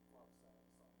Spirit to prophesy on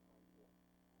Psalm 91.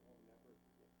 I will never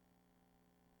forget.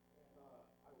 And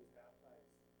I was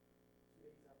baptized 2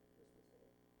 days after Christmas Day.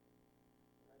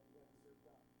 And I began to serve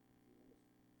God in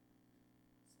ministry.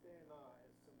 It's been,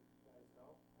 as some of you guys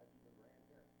know, I've even ran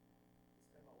here. I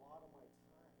spend a lot of my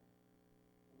time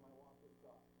in my walk with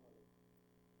God running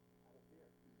out of fear.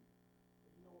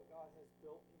 And you know what God has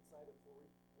built inside of Tori?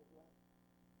 A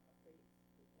faith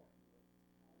that can't be moved.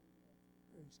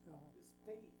 Praise God. This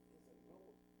faith is a no,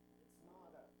 it's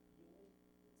not a feeling,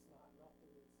 it's not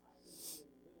nothing. It's I can be in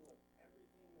the middle of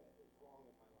everything that is wrong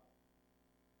in my life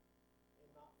and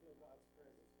not feel God's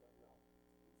presence, but no, it's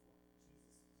not.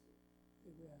 Jesus is here.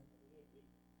 Amen. And he ain't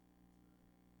leaving.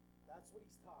 That's what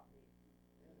he's taught me.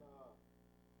 And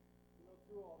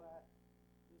through all that,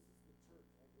 this is the church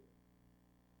I did.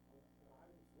 When I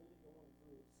was really going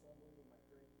through stumbling in my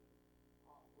drinking,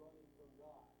 running from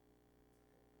God,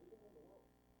 living in the world.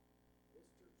 This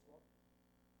church loved me.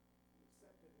 He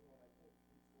accepted me when I think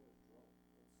he was drunk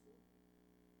and stupid.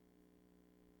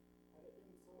 Had it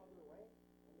been some other way,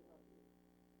 I would not be here.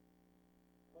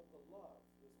 But the love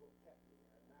is what kept me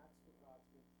there, and that's what God's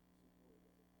been teaching me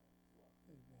as well.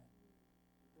 Amen.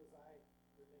 Because I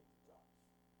relate to Josh.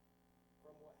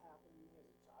 From what happened to me as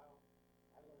a child,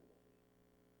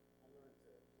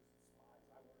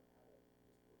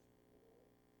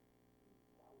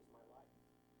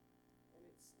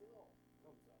 still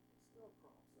comes up. It still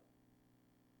crops up.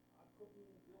 I couldn't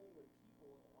even dealing with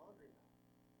people in a laundromat.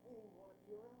 I didn't even want to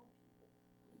be around people.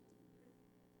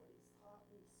 But he's taught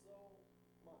me so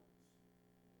much.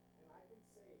 And I can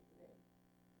say today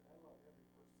that I love every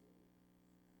person.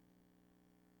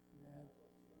 Amen.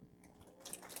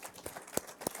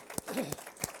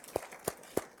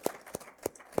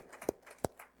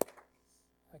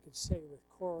 I could say with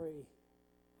Corey,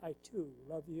 I too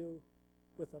love you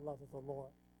with the love of the Lord.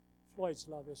 Floyd's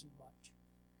love isn't much.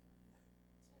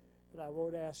 But I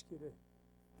won't ask you to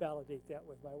validate that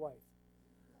with my wife.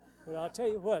 But I'll tell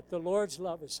you what, the Lord's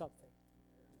love is something.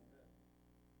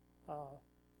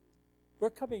 We're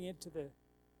coming into the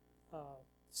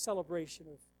celebration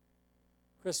of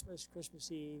Christmas,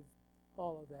 Christmas Eve,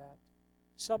 all of that.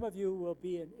 Some of you will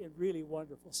be in really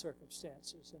wonderful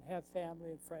circumstances and have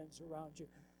family and friends around you.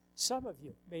 Some of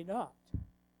you may not.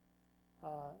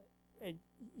 And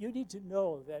you need to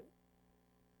know that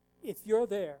if you're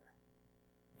there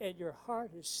and your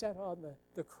heart is set on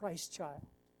the Christ child,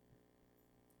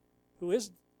 who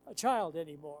isn't a child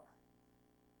anymore,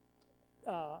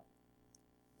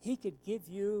 he could give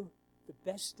you the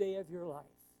best day of your life.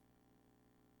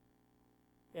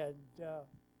 And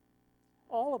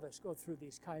all of us go through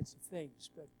these kinds of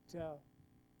things, but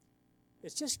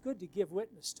it's just good to give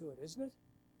witness to it, isn't it?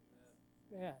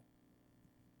 Man,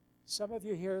 some of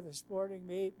you here this morning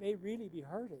may really be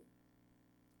hurting.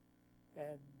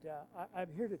 And I'm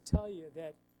here to tell you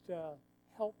that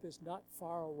help is not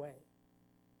far away.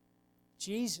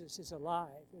 Jesus is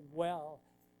alive and well,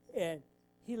 and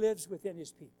he lives within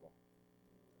his people.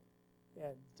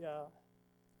 And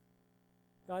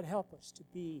God help us to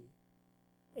be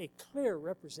a clear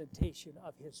representation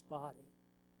of his body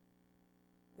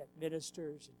that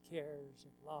ministers and cares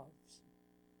and loves.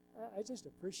 I just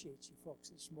appreciate you folks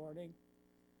this morning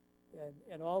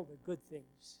and all the good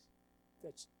things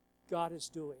that God is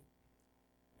doing,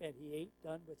 and he ain't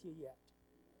done with you yet.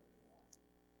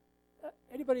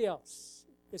 Anybody else?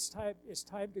 It's time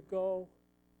to go.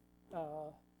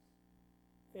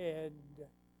 And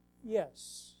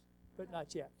yes, but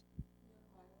not yet.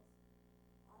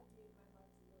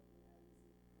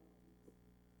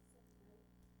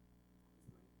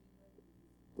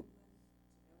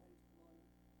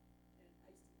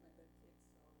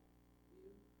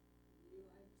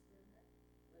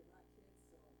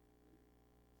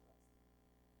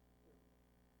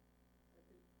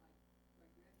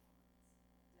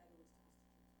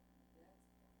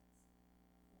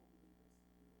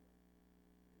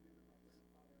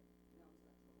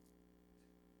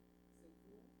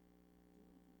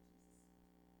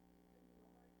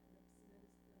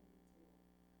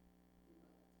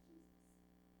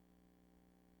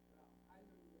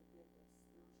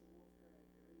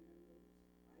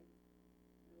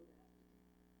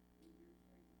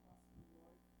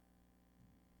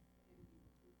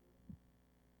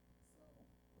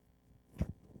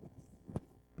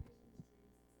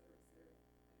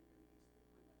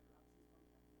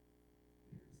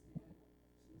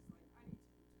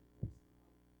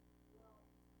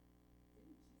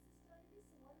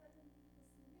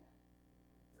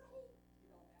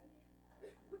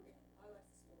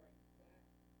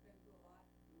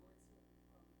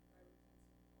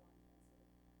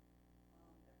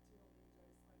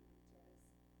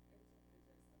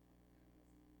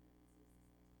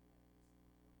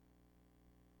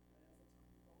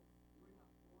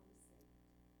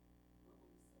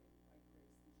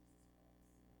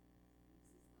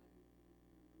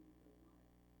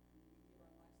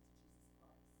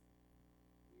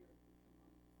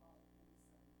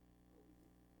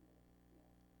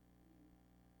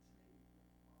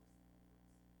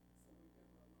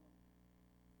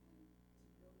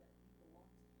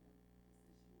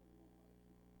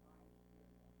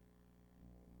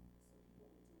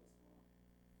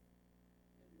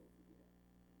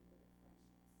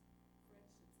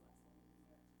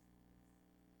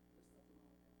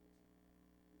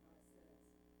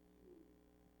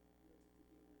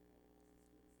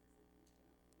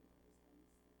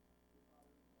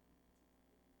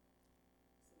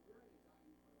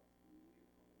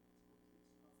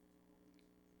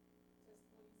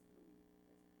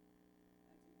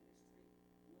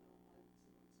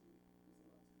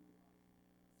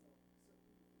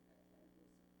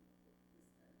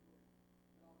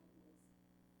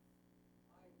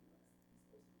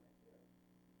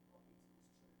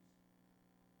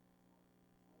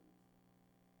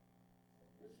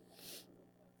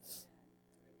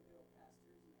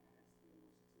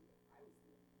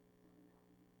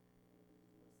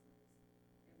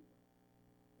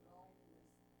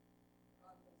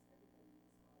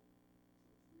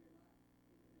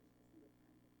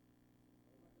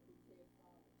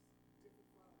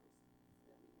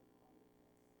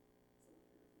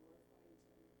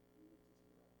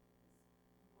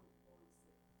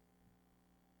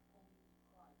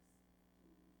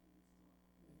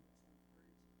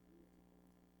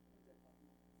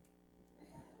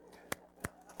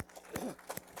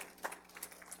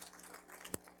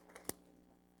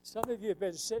 Some of you have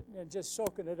been sitting and just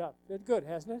soaking it up. Been good,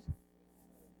 hasn't it?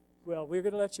 Well, we're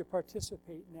going to let you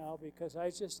participate now because I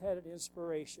just had an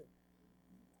inspiration.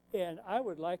 And I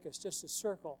would like us just to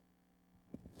circle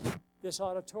this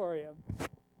auditorium.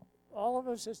 All of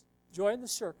us just join the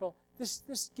circle.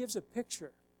 This gives a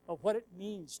picture of what it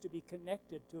means to be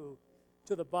connected to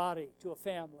the body, to a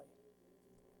family.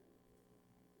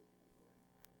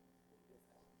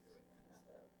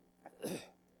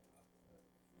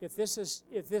 If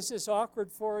this is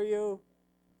awkward for you,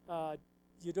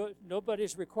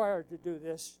 nobody's required to do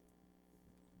this.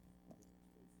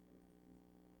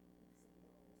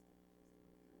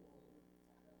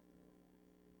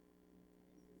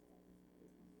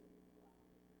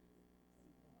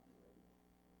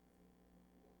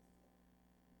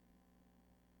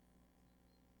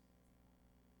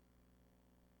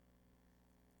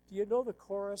 Do you know the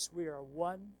chorus, "We are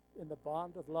one in the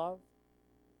bond of love"?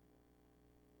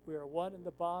 We are one in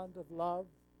the bond of love.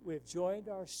 We have joined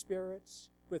our spirits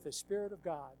with the Spirit of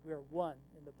God. We are one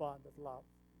in the bond of love.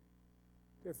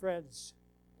 Dear friends,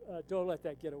 don't let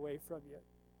that get away from you.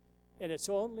 And it's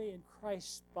only in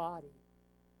Christ's body,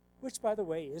 which, by the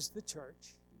way, is the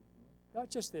church,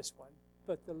 not just this one,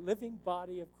 but the living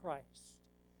body of Christ,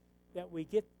 that we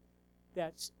get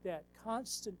that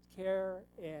constant care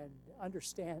and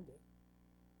understanding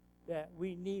that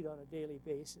we need on a daily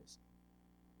basis.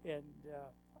 And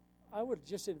I would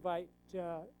just invite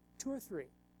 2 or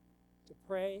 3 to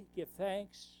pray, give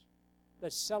thanks.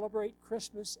 Let's celebrate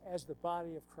Christmas as the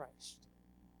body of Christ.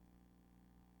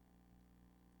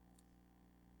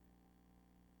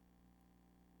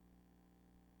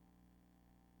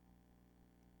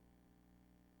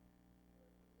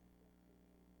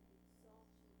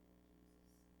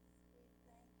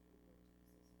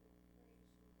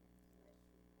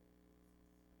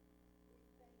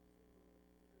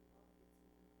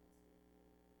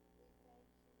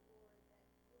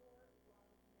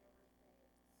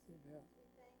 Amen. We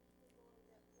thank you, Lord,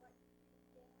 that what you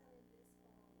began in this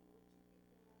body, what you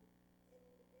began in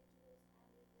individuals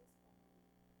and in this body,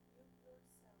 you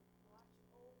yourself watch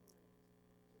over it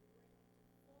to bring it to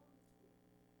fullness with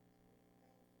you. We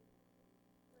thank you, Lord.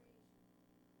 We praise you.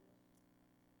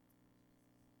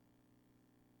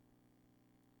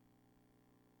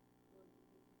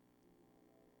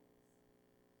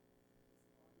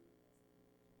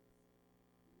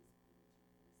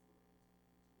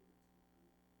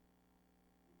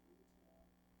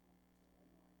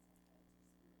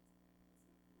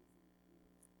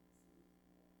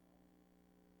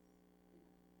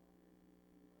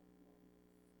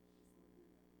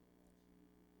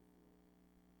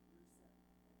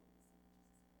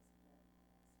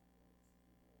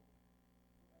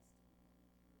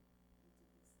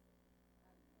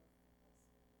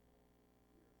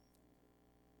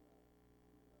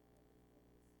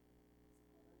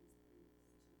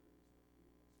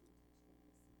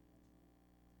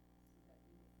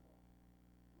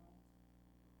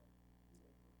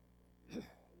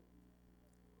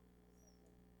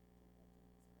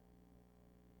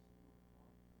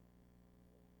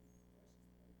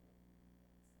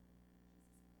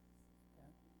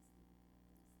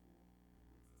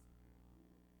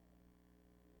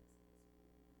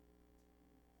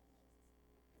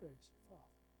 Praise you, Father.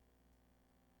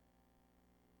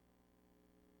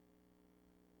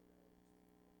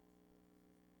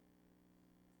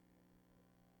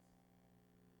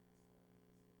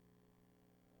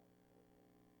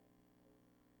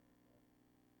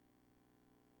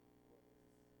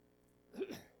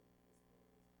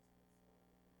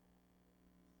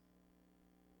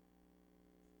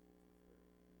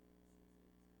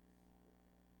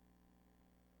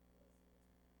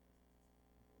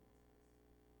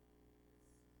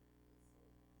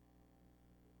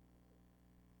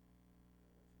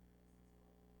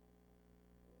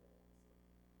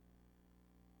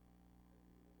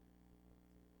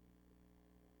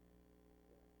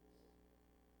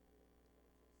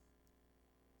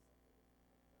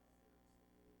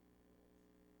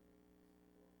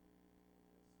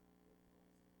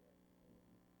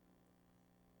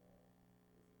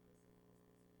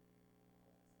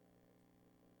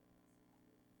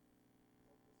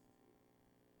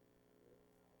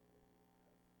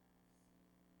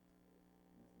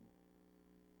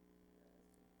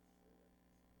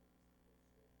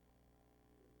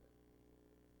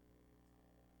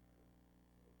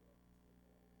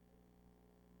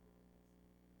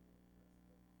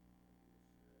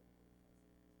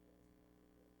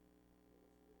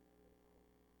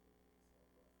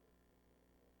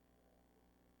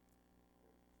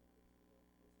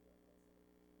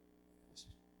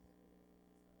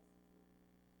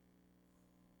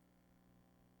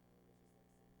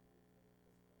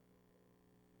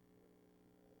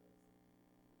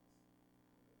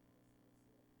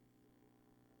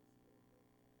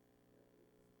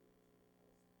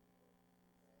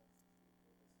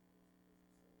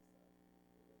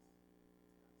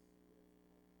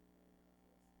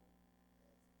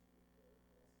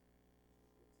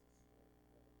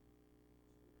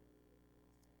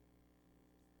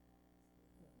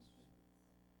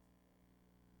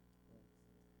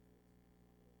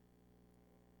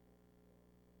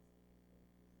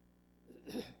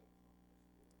 Yes.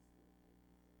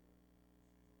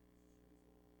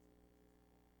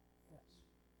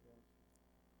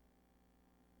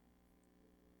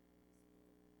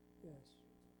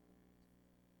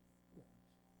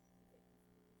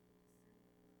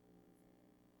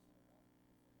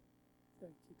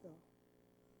 Thank you, God.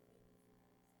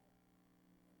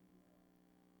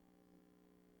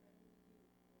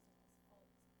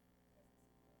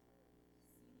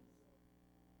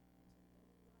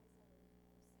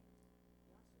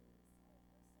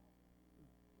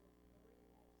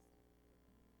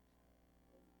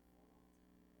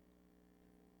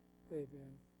 Amen.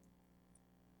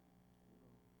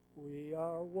 We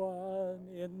are one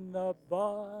in the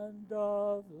bond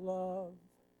of love.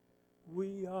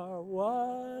 We are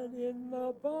one in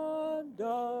the bond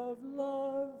of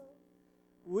love.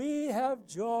 We have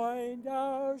joined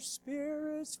our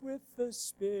spirits with the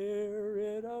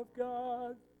Spirit of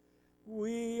God.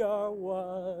 We are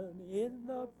one in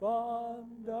the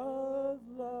bond of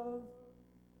love.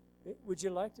 Would you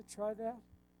like to try that?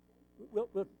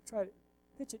 We'll try to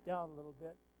pitch it down a little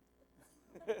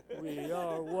bit. We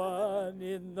are one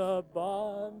in the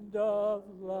bond of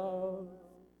love.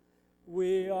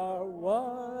 We are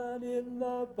one in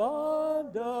the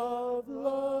bond of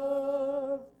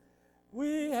love.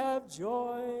 We have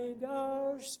joined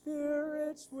our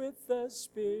spirits with the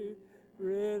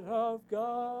Spirit of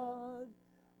God.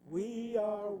 We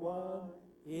are one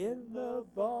in the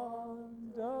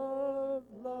bond of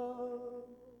love.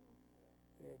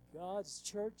 And God's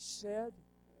church said,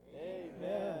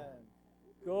 Amen.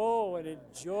 go and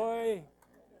enjoy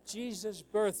Jesus'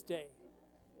 birthday.